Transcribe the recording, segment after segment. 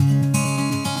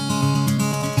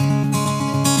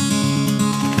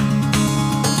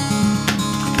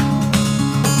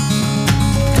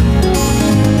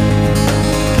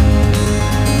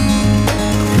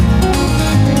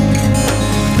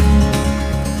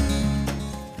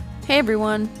Hey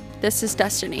everyone, this is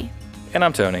Destiny. And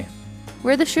I'm Tony.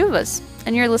 We're the Shuvas,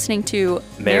 and you're listening to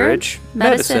Marriage,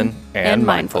 Medicine, and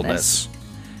Mindfulness,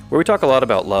 where we talk a lot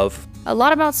about love, a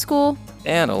lot about school,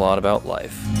 and a lot about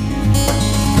life.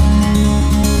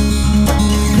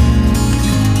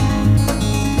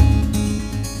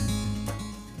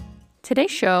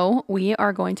 Today's show, we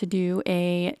are going to do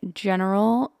a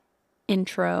general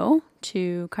intro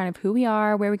to kind of who we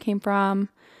are, where we came from,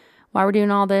 why we're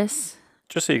doing all this.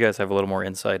 Just so you guys have a little more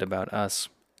insight about us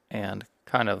and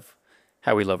kind of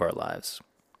how we live our lives.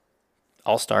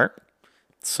 I'll start.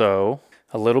 So,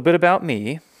 a little bit about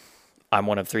me. I'm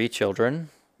one of 3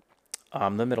 children.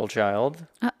 I'm the middle child.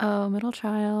 Middle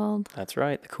child. That's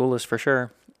right, the coolest for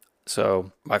sure.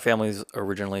 So, my family's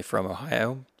originally from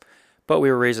Ohio, but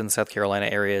we were raised in the South Carolina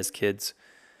area as kids.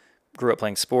 Grew up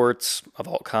playing sports of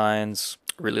all kinds.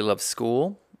 Really loved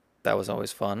school. That was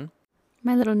always fun.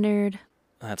 My little nerd.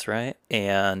 That's right.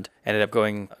 And ended up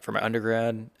going for my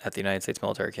undergrad at the United States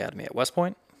Military Academy at West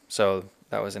Point. So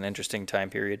that was an interesting time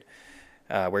period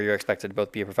where you're expected to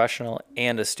both be a professional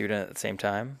and a student at the same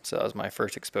time. So that was my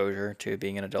first exposure to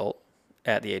being an adult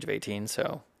at the age of 18.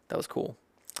 So that was cool.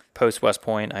 Post West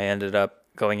Point, I ended up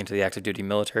going into the active duty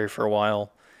military for a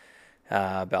while,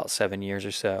 about 7 years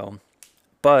or so.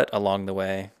 But along the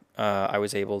way, I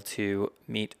was able to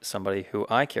meet somebody who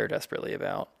I care desperately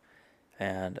about.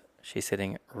 And she's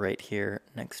sitting right here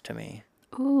next to me.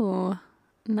 Ooh,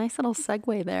 nice little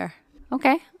segue there.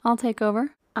 Okay, I'll take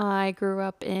over. I grew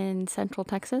up in Central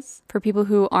Texas. For people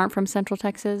who aren't from Central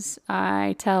Texas,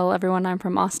 I tell everyone I'm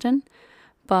from Austin.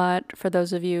 But for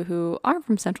those of you who are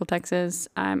from Central Texas,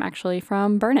 I'm actually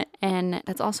from Burnet. And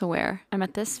that's also where I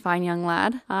met this fine young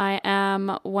lad. I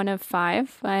am one of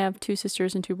 5. I have 2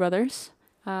 sisters and 2 brothers.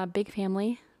 Big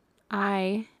family.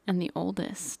 I am the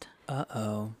oldest.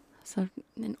 Uh-oh. So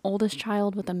an oldest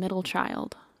child with a middle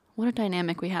child. What a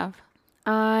dynamic we have.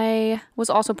 I was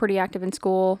also pretty active in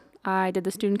school. I did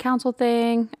the student council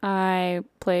thing. I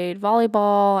played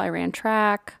volleyball. I ran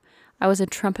track. I was a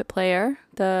trumpet player.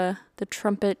 The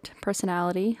trumpet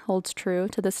personality holds true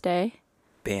to this day.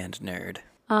 Band nerd.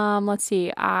 Let's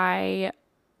see. I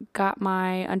got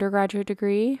my undergraduate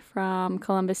degree from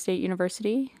Columbus State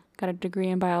University. Got a degree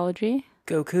in biology.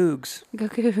 Go Cougs. Go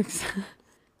Cougs.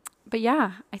 But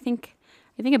yeah, I think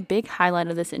a big highlight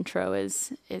of this intro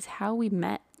is how we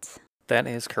met. That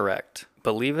is correct.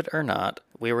 Believe it or not,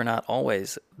 we were not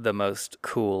always the most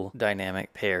cool,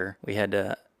 dynamic pair. We had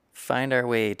to find our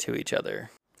way to each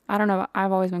other. I don't know.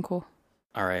 I've always been cool.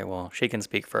 All right, well, she can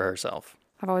speak for herself.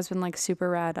 I've always been like super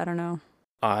rad. I don't know.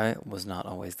 I was not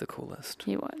always the coolest.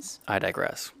 He was. I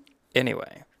digress.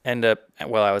 Anyway,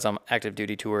 while I was on active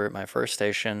duty tour at my first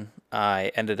station,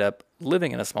 I ended up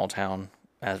living in a small town,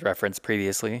 as referenced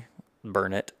previously,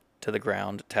 Burnet to the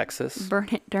ground, Texas. Burn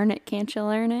it, darn it, can't you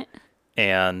learn it?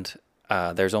 And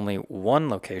there's only one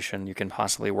location you can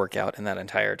possibly work out in that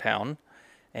entire town,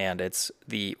 and it's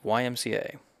the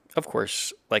YMCA. Of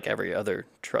course, like every other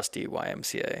trusty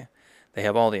YMCA, they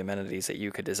have all the amenities that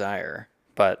you could desire.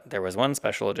 But there was one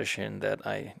special edition that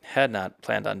I had not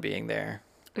planned on being there.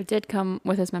 It did come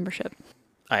with his membership.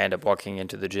 I ended up walking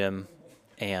into the gym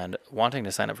and wanting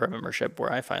to sign up for a membership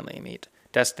where I finally meet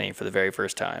Destiny for the very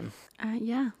first time.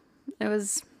 Yeah, it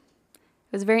was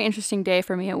a very interesting day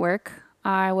for me at work.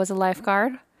 I was a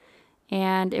lifeguard,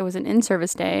 and it was an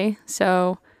in-service day.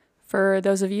 So for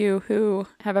those of you who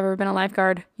have ever been a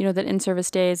lifeguard, you know that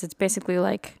in-service days, it's basically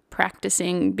like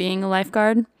practicing being a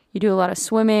lifeguard. You do a lot of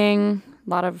swimming, a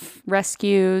lot of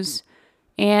rescues,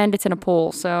 and it's in a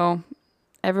pool. So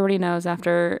everybody knows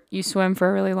after you swim for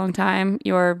a really long time,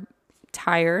 you're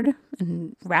tired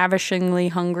and ravishingly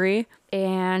hungry.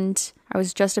 And I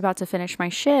was just about to finish my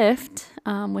shift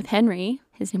with Henry.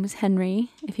 His name was Henry.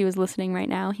 If he was listening right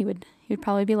now, he would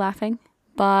probably be laughing.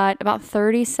 But about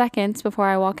 30 seconds before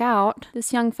I walk out,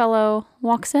 this young fellow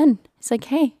walks in. He's like,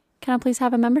 "Hey, can I please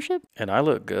have a membership?" And I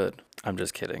look good. I'm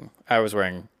just kidding. I was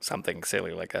wearing something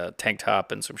silly like a tank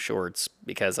top and some shorts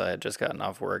because I had just gotten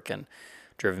off work and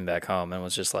driven back home and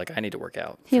was just like, I need to work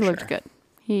out. He looked good.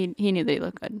 He knew that he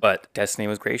looked good. But Destiny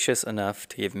was gracious enough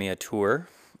to give me a tour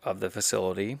of the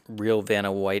facility, real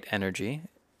Vanna White energy.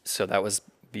 So that was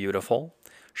beautiful,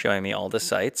 showing me all the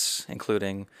sights,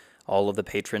 including all of the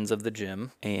patrons of the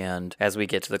gym. And as we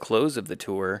get to the close of the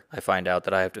tour, I find out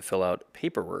that I have to fill out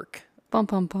paperwork. Bum,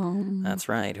 bum, bum. That's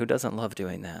right. Who doesn't love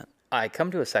doing that? I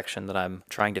come to a section that I'm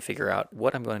trying to figure out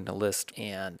what I'm going to list,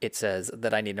 and it says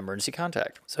that I need an emergency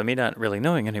contact. So me not really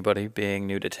knowing anybody, being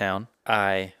new to town,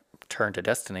 I turn to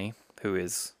Destiny, who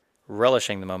is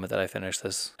relishing the moment that I finish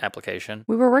this application.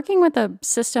 We were working with a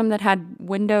system that had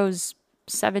Windows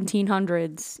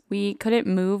 1700s. We couldn't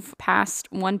move past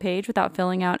one page without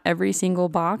filling out every single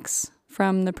box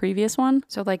from the previous one.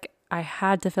 So like I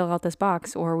had to fill out this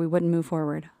box or we wouldn't move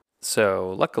forward.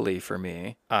 So luckily for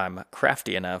me, I'm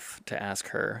crafty enough to ask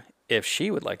her if she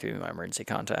would like to be my emergency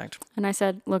contact. And I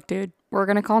said, look, dude, we're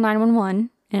going to call 911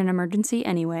 in an emergency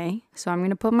anyway. So I'm going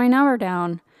to put my number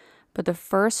down. But the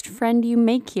first friend you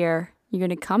make here, you're going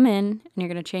to come in and you're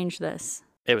going to change this.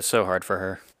 It was so hard for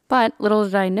her. But little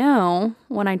did I know,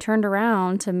 when I turned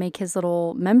around to make his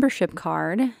little membership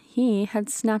card, he had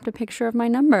snapped a picture of my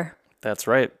number. That's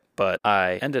right. But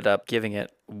I ended up giving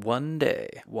it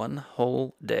one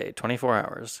whole day, 24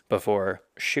 hours before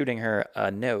shooting her a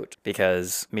note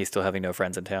because me still having no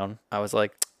friends in town. I was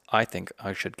like, I think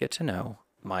I should get to know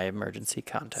my emergency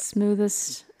contact.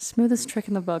 Smoothest trick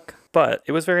in the book. But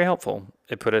it was very helpful.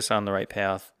 It put us on the right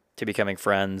path to becoming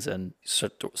friends and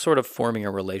sort of forming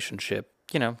a relationship,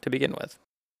 to begin with.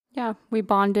 Yeah, we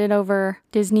bonded over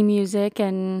Disney music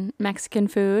and Mexican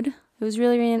food. It was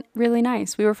really, really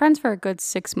nice. We were friends for a good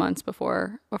 6 months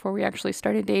before we actually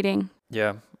started dating.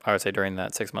 Yeah, I would say during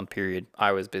that 6-month period,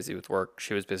 I was busy with work.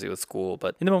 She was busy with school.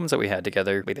 But in the moments that we had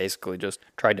together, we basically just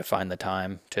tried to find the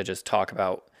time to just talk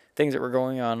about things that were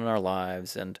going on in our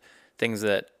lives and things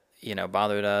that,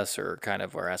 bothered us or kind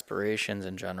of our aspirations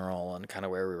in general and kind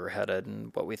of where we were headed and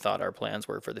what we thought our plans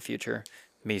were for the future.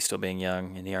 Me still being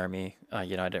young in the Army, I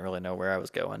didn't really know where I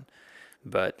was going.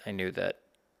 But I knew that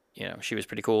she was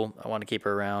pretty cool. I wanted to keep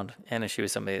her around. And she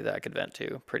was somebody that I could vent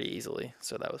to pretty easily.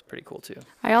 So that was pretty cool too.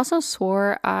 I also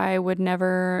swore I would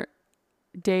never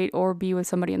date or be with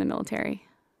somebody in the military.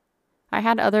 I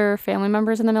had other family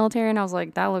members in the military and I was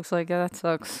like, that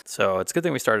sucks. So it's a good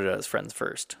thing we started as friends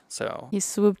first. So He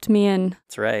swooped me in.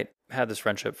 that's right. Had this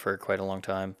friendship for quite a long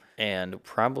time. And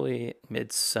probably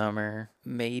midsummer,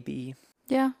 maybe.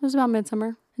 Yeah, it was about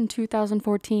midsummer in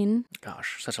 2014.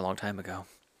 Gosh, such a long time ago.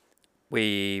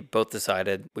 We both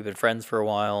decided we've been friends for a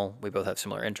while. We both have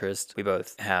similar interests. We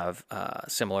both have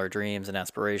similar dreams and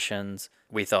aspirations.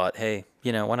 We thought, hey,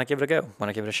 why not give it a go? Why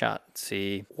not give it a shot?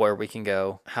 See where we can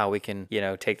go, how we can,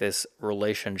 take this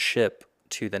relationship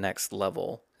to the next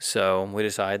level. So we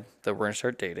decided that we're going to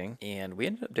start dating. And we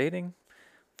ended up dating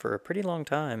for a pretty long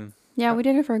time. Yeah, we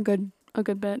did it for a good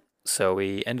bit. So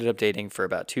we ended up dating for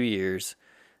about 2 years.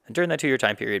 And during that 2-year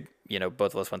time period,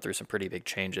 both of us went through some pretty big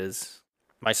changes.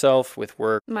 Myself with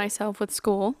work, Myself with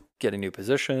school. getting new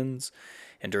positions,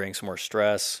 enduring some more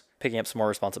stress, picking up some more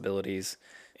responsibilities,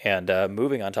 and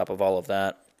moving on top of all of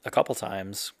that a couple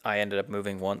times. I ended up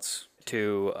moving once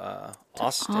to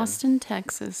Austin. Austin,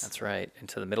 Texas. That's right,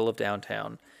 into the middle of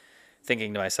downtown,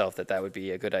 thinking to myself that would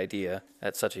be a good idea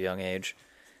at such a young age.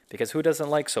 Because who doesn't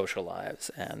like social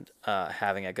lives and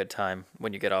having a good time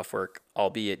when you get off work,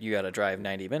 albeit you got to drive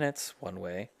 90 minutes one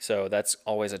way. So that's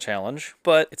always a challenge,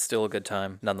 but it's still a good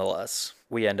time nonetheless.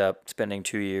 We end up spending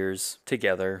 2 years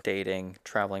together, dating,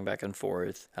 traveling back and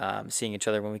forth, seeing each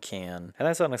other when we can. And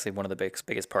that's honestly one of the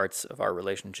biggest parts of our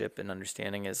relationship and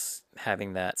understanding is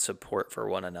having that support for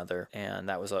one another. And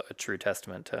that was a true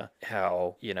testament to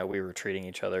how, we were treating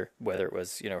each other, whether it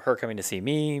was, her coming to see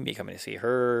me coming to see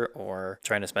her, or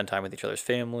trying to spend time with each other's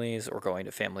families or going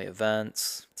to family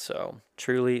events. So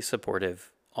truly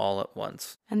supportive all at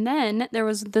once. And then there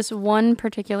was this one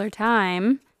particular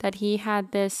time that he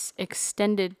had this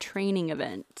extended training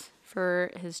event for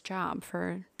his job,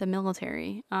 for the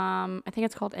military. I think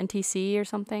it's called NTC or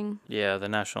something. Yeah, the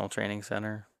National Training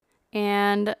Center.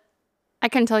 And I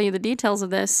couldn't tell you the details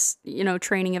of this,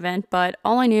 training event, but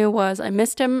all I knew was I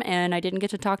missed him and I didn't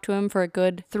get to talk to him for a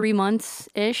good 3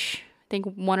 months-ish. I think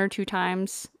 1 or 2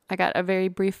 times. I got a very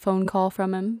brief phone call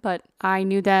from him, but I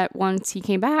knew that once he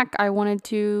came back, I wanted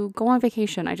to go on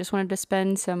vacation. I just wanted to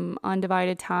spend some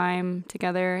undivided time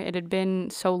together. It had been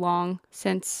so long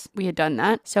since we had done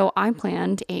that. So I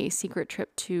planned a secret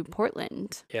trip to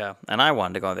Portland. Yeah, and I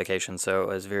wanted to go on vacation, so it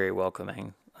was very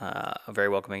welcoming, a very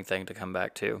welcoming thing to come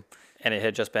back to. And it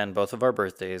had just been both of our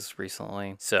birthdays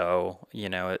recently. So,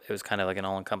 it was kind of like an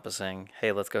all-encompassing,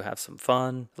 hey, let's go have some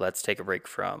fun. Let's take a break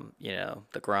from,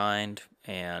 the grind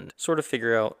and sort of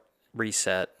figure out,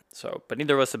 reset. So, but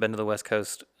neither of us had been to the West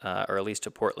Coast, or at least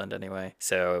to Portland anyway.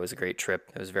 So it was a great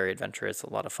trip. It was very adventurous, a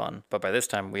lot of fun. But by this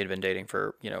time, we had been dating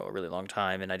for, a really long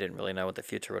time, and I didn't really know what the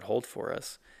future would hold for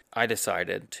us. I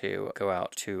decided to go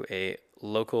out to a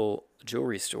local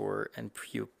jewelry store and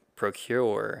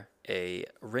procure a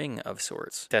ring of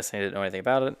sorts. Destiny didn't know anything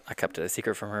about it. I kept it a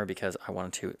secret from her because I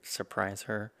wanted to surprise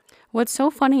her. What's so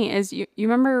funny is you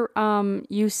remember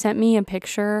you sent me a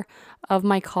picture of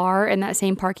my car in that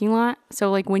same parking lot. So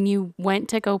like when you went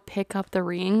to go pick up the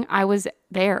ring, I was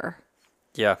there.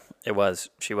 Yeah, it was.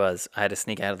 She was. I had to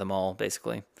sneak out of the mall,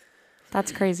 basically.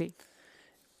 That's crazy.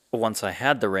 Once I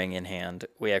had the ring in hand,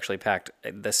 we actually packed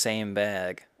the same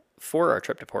bag for our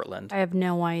trip to Portland. I have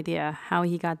no idea how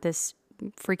he got this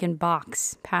freaking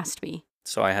box past me.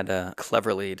 So I had to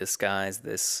cleverly disguise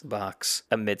this box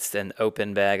amidst an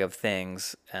open bag of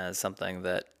things as something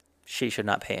that she should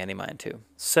not pay any mind to.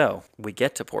 So we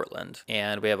get to Portland,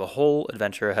 and we have a whole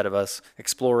adventure ahead of us,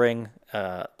 exploring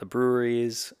the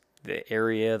breweries, the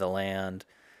area, the land,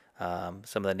 some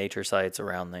of the nature sites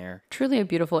around there. Truly a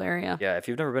beautiful area. Yeah, if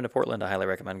you've never been to Portland, I highly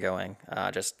recommend going.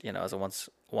 Just, as a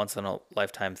once in a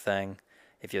lifetime thing,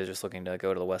 if you're just looking to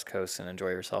go to the West Coast and enjoy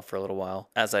yourself for a little while.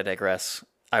 As I digress,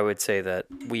 I would say that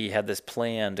we had this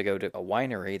plan to go to a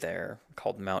winery there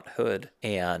called Mount Hood,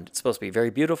 and it's supposed to be very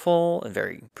beautiful and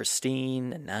very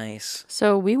pristine and nice.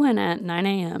 So we went at 9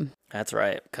 a.m. That's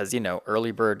right, because,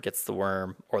 early bird gets the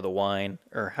worm or the wine,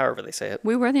 or however they say it.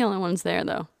 We were the only ones there,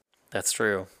 though. That's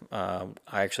true. I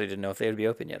actually didn't know if they would be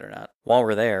open yet or not. While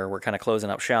we're there, we're kind of closing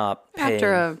up shop.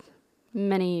 After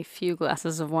many few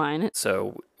glasses of wine.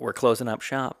 So we're closing up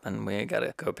shop and we got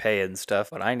to go pay and stuff.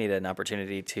 But I needed an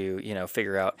opportunity to,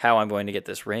 figure out how I'm going to get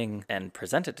this ring and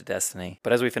present it to Destiny.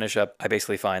 But as we finish up, I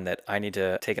basically find that I need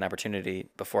to take an opportunity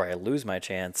before I lose my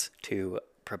chance to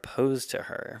propose to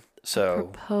her. So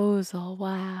proposal,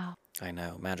 wow. I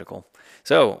know, magical.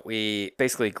 So we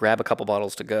basically grab a couple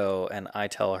bottles to go, and I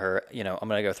tell her, I'm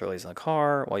going to go throw these in the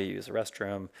car while you use the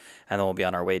restroom, and then we'll be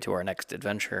on our way to our next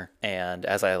adventure. And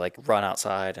as I run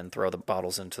outside and throw the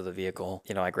bottles into the vehicle,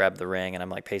 I grab the ring and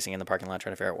I'm pacing in the parking lot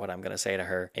trying to figure out what I'm going to say to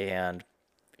her. And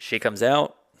she comes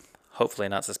out, hopefully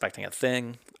not suspecting a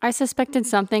thing. I suspected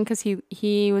something because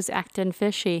he was acting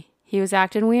fishy. He was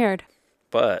acting weird.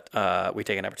 But we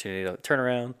take an opportunity to turn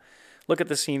around, look at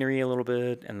the scenery a little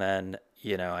bit, and then,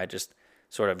 I just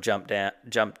sort of jump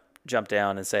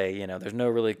down and say, there's no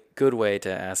really good way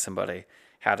to ask somebody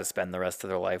how to spend the rest of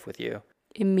their life with you.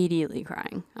 Immediately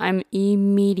crying. I'm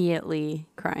immediately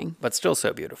crying. But still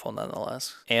so beautiful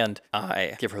nonetheless. And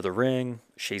I give her the ring.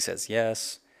 She says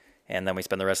yes. And then we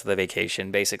spend the rest of the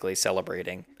vacation basically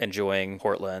celebrating, enjoying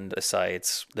Portland, the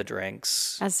sights, the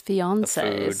drinks. As The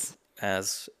fiancés. food.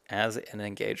 As an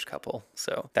engaged couple.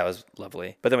 So that was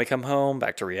lovely. But then we come home,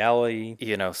 back to reality,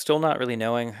 still not really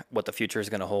knowing what the future is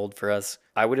going to hold for us.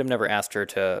 I would have never asked her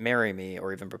to marry me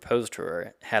or even proposed to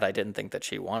her had I didn't think that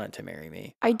she wanted to marry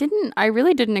me. I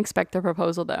really didn't expect the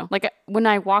proposal though. When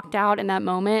I walked out in that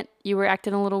moment, you were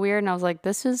acting a little weird and I was like,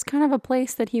 this is kind of a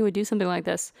place that he would do something like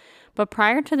this. But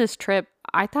prior to this trip,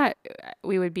 I thought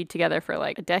we would be together for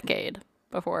a decade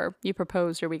before you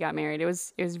proposed or we got married. It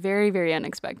was very, very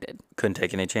unexpected. Couldn't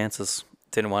take any chances.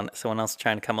 Didn't want someone else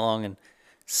trying to come along and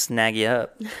snag you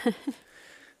up.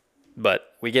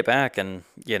 But we get back and,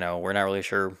 we're not really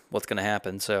sure what's going to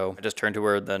happen. So I just turned to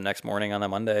her the next morning on that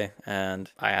Monday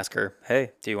and I asked her,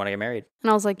 hey, do you want to get married?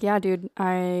 And I was like, yeah, dude,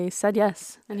 I said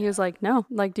yes. And he was like, no,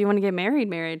 do you want to get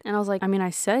married? And I was like, I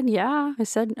said, yeah, I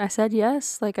said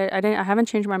yes. I haven't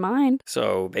changed my mind.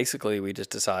 So basically we just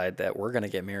decide that we're going to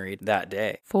get married that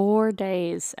day. 4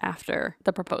 days after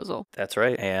the proposal. That's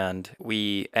right. And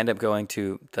we end up going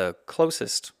to the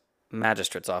closest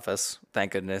magistrate's office.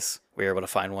 Thank goodness we were able to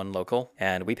find one local,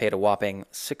 and we paid a whopping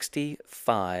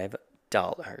 $65.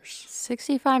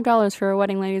 $65 for a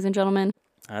wedding, ladies and gentlemen.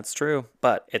 That's true,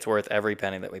 but it's worth every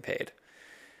penny that we paid.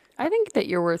 I think that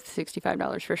you're worth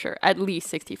 $65 for sure. At least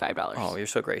 $65. Oh, you're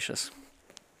so gracious.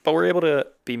 But we're able to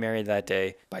be married that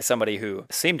day by somebody who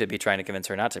seemed to be trying to convince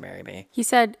her not to marry me. He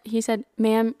said,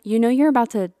 ma'am, you're about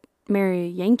to marry a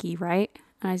Yankee, right?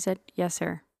 And I said, yes,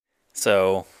 sir.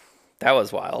 So that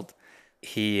was wild.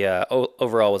 He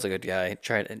overall was a good guy.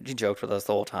 He joked with us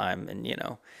the whole time, and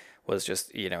was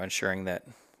just ensuring that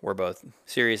we're both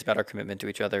serious about our commitment to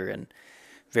each other and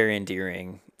very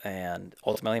endearing. And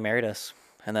ultimately married us.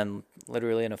 And then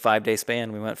literally in a 5-day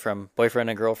span, we went from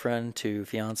boyfriend and girlfriend to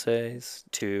fiancés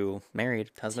to married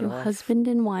husband and wife. Husband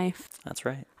and wife. That's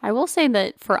right. I will say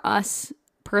that for us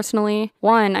personally,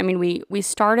 we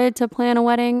started to plan a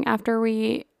wedding after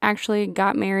we actually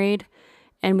got married,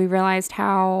 and we realized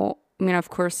how, of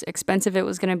course, expensive it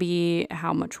was going to be,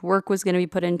 how much work was going to be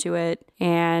put into it.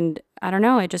 And I don't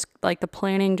know, it just the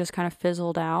planning just kind of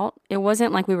fizzled out. It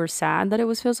wasn't like we were sad that it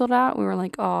was fizzled out. We were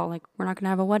like, oh, we're not going to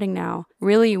have a wedding now.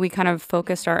 Really, we kind of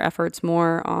focused our efforts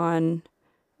more on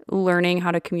learning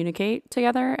how to communicate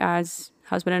together as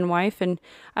husband and wife. And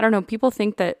I don't know, people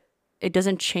think that it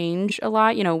doesn't change a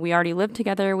lot. We already lived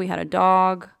together. We had a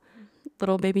dog,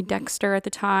 little baby Dexter at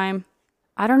the time.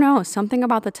 I don't know, something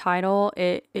about the title,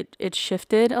 it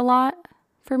shifted a lot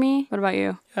for me. What about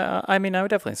you? I would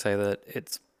definitely say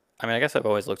that I mean, I guess I've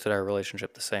always looked at our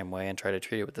relationship the same way and tried to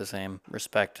treat it with the same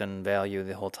respect and value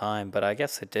the whole time. But I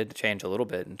guess it did change a little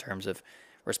bit in terms of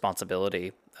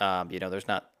responsibility.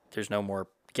 There's no more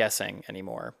guessing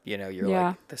anymore. You're Yeah.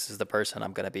 like, this is the person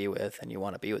I'm going to be with, and you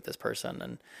want to be with this person.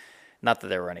 And not that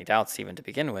there were any doubts even to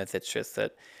begin with. It's just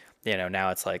that, now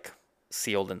it's like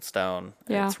sealed in stone.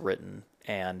 And Yeah. it's written,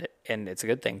 and it's a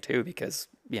good thing too, because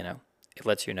it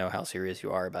lets you know how serious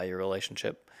you are about your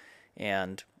relationship,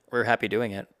 and we're happy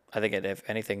doing it. I think if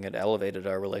anything, it elevated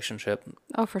our relationship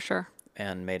Oh, for sure.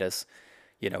 and made us,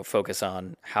 focus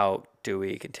on how do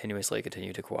we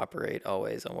continue to cooperate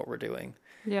always on what we're doing,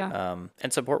 Yeah.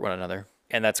 and support one another.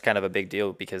 And that's kind of a big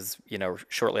deal because,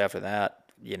 shortly after that,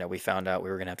 we found out we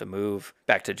were going to have to move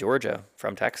back to Georgia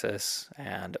from Texas.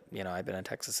 And, I've been in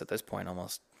Texas at this point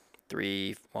almost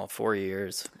 4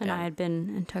 years. And I had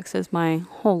been in Texas my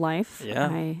whole life. Yeah.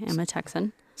 I am a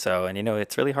Texan. So, and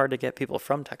it's really hard to get people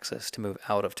from Texas to move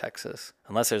out of Texas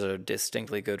unless there's a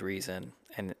distinctly good reason.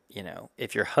 And,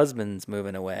 if your husband's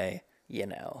moving away,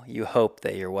 you hope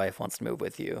that your wife wants to move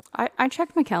with you. I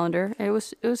checked my calendar. It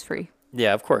was free.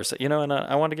 Yeah, of course. And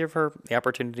I want to give her the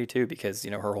opportunity too, because,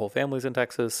 her whole family's in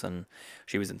Texas and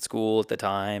she was in school at the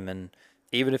time. And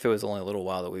even if it was only a little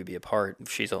while that we'd be apart,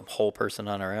 she's a whole person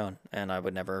on her own. And I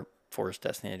would never force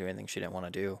Destiny to do anything she didn't want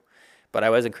to do. But I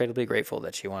was incredibly grateful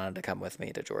that she wanted to come with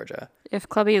me to Georgia. If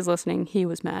Clubby is listening, he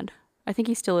was mad. I think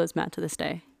he still is mad to this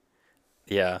day.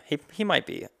 Yeah, he might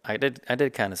be. I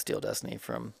did kind of steal Destiny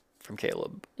from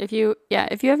Caleb. If you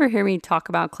ever hear me talk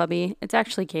about Clubby, it's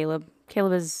actually Caleb.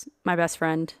 Caleb is my best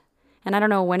friend. And I don't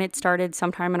know when it started,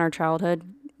 sometime in our childhood,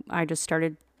 I just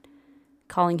started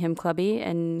calling him Clubby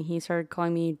and he started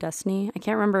calling me Destiny. I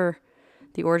can't remember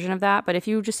the origin of that, but if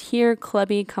you just hear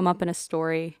Clubby come up in a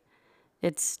story,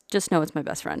 just know it's my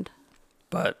best friend.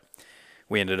 But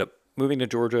we ended up moving to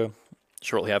Georgia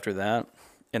shortly after that.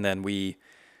 And then we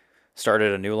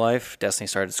started a new life. Destiny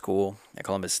started school at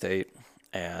Columbus State.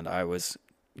 And I was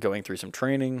going through some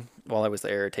training while I was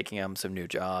there, taking on some new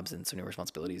jobs and some new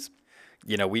responsibilities.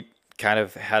 We kind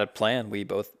of had a plan. We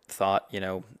both thought,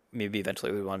 maybe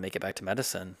eventually we'd want to make it back to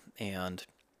medicine. And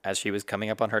as she was coming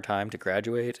up on her time to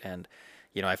graduate and,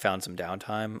 I found some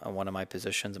downtime on one of my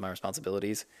positions and my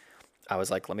responsibilities, I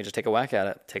was like, let me just take a whack at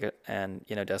it. And,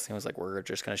 Destiny was like, we're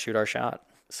just going to shoot our shot.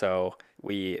 So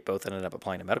we both ended up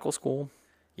applying to medical school.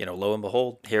 Lo and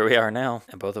behold, here we are now.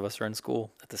 And both of us are in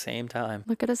school at the same time.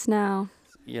 Look at us now.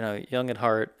 Young at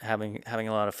heart, having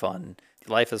a lot of fun.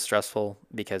 Life is stressful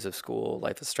because of school.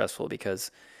 Life is stressful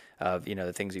because of,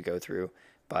 the things you go through.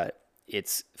 But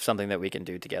it's something that we can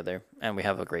do together. And we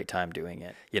have a great time doing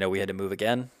it. We had to move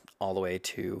again all the way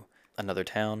to another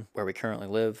town where we currently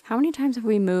live. How many times have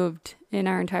we moved in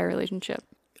our entire relationship?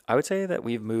 I would say that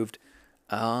we've moved,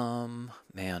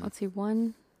 Let's see,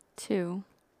 1, 2,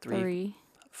 3.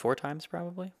 4 times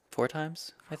probably. 4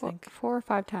 times, I think. 4 or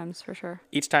 5 times for sure.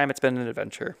 Each time it's been an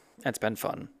adventure. It's been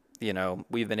fun.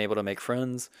 We've been able to make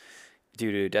friends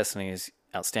due to Destiny's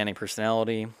outstanding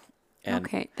personality. And,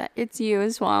 okay, it's you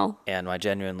as well. And my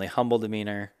genuinely humble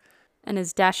demeanor. And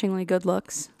his dashingly good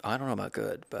looks. I don't know about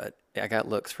good, but I got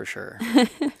looks for sure.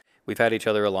 We've had each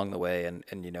other along the way, and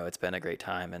it's been a great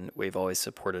time, and we've always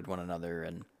supported one another,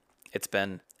 and it's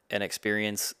been an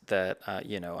experience that,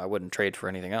 I wouldn't trade for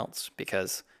anything else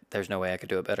because there's no way I could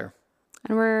do it better.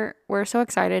 And we're so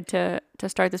excited to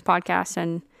start this podcast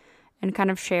and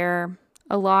kind of share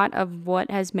a lot of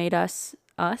what has made us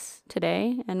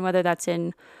today, and whether that's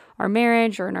in our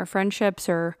marriage or in our friendships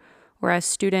or as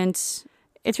students.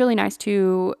 It's really nice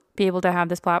to be able to have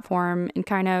this platform and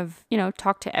kind of,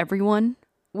 talk to everyone.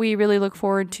 We really look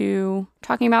forward to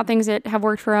talking about things that have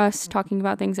worked for us, talking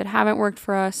about things that haven't worked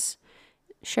for us,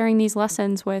 sharing these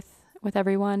lessons with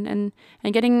everyone and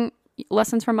getting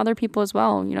lessons from other people as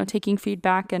well, taking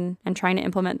feedback and trying to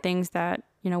implement things that,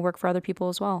 work for other people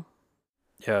as well.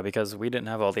 Yeah, because we didn't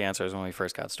have all the answers when we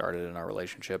first got started in our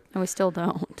relationship. And we still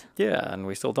don't. Yeah, and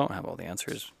we still don't have all the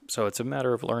answers. So it's a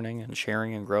matter of learning and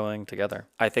sharing and growing together.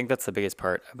 I think that's the biggest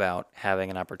part about having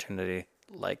an opportunity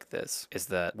like this, is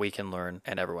that we can learn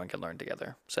and everyone can learn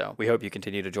together. So we hope you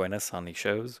continue to join us on these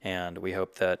shows, and we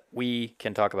hope that we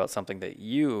can talk about something that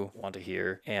you want to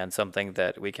hear and something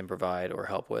that we can provide or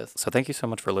help with. So thank you so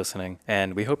much for listening,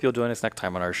 and we hope you'll join us next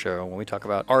time on our show when we talk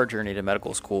about our journey to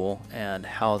medical school and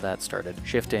how that started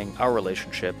shifting our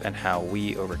relationship and how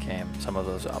we overcame some of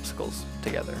those obstacles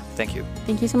together. Thank you.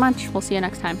 Thank you so much. We'll see you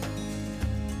next time.